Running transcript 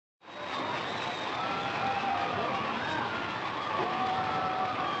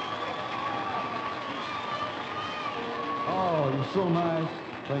so nice.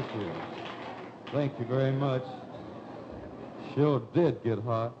 Thank you. Thank you very much. Sure did get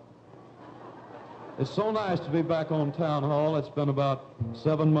hot. It's so nice to be back on Town Hall. It's been about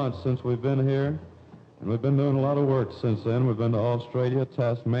 7 months since we've been here, and we've been doing a lot of work since then. We've been to Australia,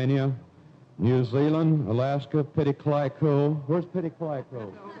 Tasmania, New Zealand, Alaska, Pittyclyco. Where's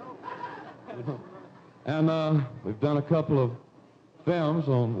Pittyclyco? And we've done a couple of films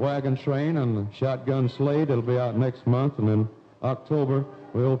on Wagon Train and Shotgun Slade. It'll be out next month, and in October,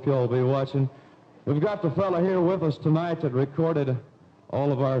 we hope you'll be watching. We've got the fella here with us tonight that recorded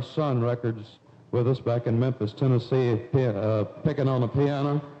all of our Sun records with us back in Memphis, Tennessee, picking on the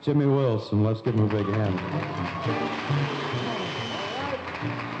piano, Jimmy Wilson. Let's give him a big hand.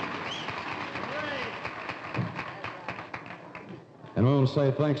 And we want to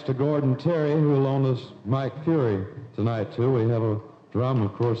say thanks to Gordon Terry, who loaned us Mike Fury tonight, too. We have a drum,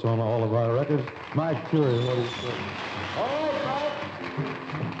 of course, on all of our records. Mike Fury, what do you say? All right, Mike.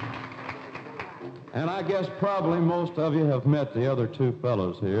 And I guess probably most of you have met the other two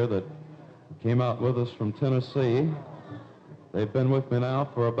fellows here that came out with us from Tennessee. They've been with me now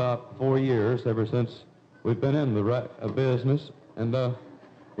for about 4 years, ever since we've been in the business. And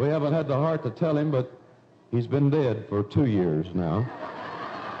we haven't had the heart to tell him, but he's been dead for 2 years now.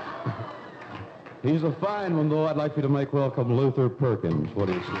 He's a fine one, though. I'd like you to make welcome Luther Perkins. What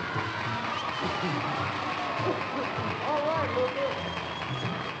do you say? All right, Luther.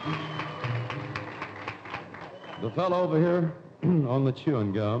 The fellow over here on the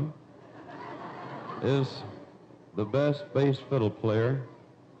chewing gum is the best bass fiddle player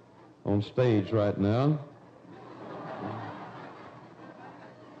on stage right now.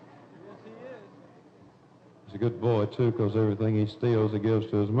 Yes, he is. He's a good boy, too, because everything he steals, he gives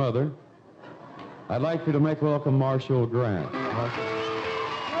to his mother. I'd like you to make welcome Marshall Grant. Marshall.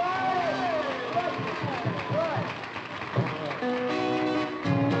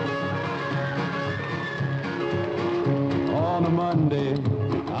 On a Monday,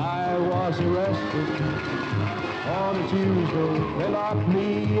 I was arrested. On a Tuesday, they locked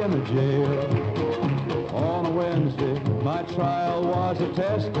me in a jail. On a Wednesday, my trial was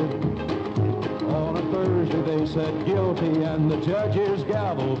attested. On a Thursday, they said guilty, and the judge's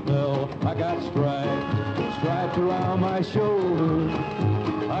gavel fell. I got striped around my shoulders.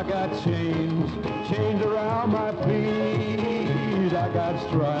 I got chains around my feet. I got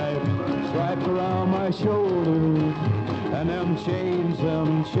striped around my shoulders. And them chains,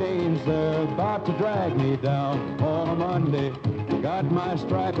 they're about to drag me down. On a Monday, got my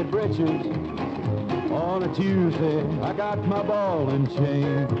striped breeches. On a Tuesday, I got my ball and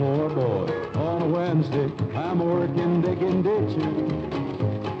chain, poor boy. On a Wednesday, I'm working digging ditches.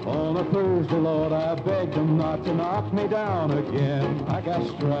 On a Thursday, Lord, I begged them not to knock me down again. I got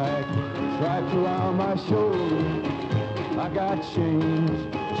stripes around my shoulders. I got chains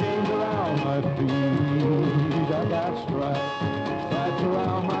around my feet. I got stripes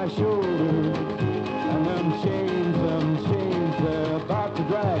around my shoulders. And them chains, they're about to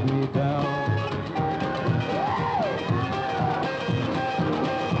drag me down.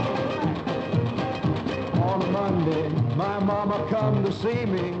 On a Monday, my mama come to see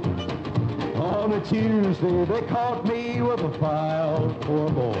me. On a Tuesday, they caught me with a file, poor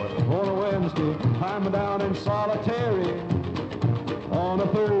boy. On a Wednesday, I'm down in solitary. On a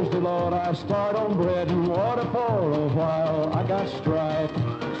Thursday, Lord, I start on bread and water for a while. I got stripes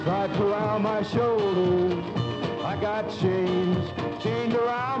around my shoulders. I got chains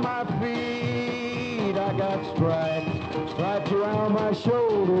around my feet. I got stripes around my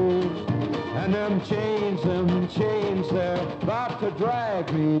shoulders. And them chains, they're about to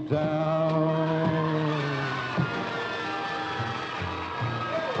drag me down.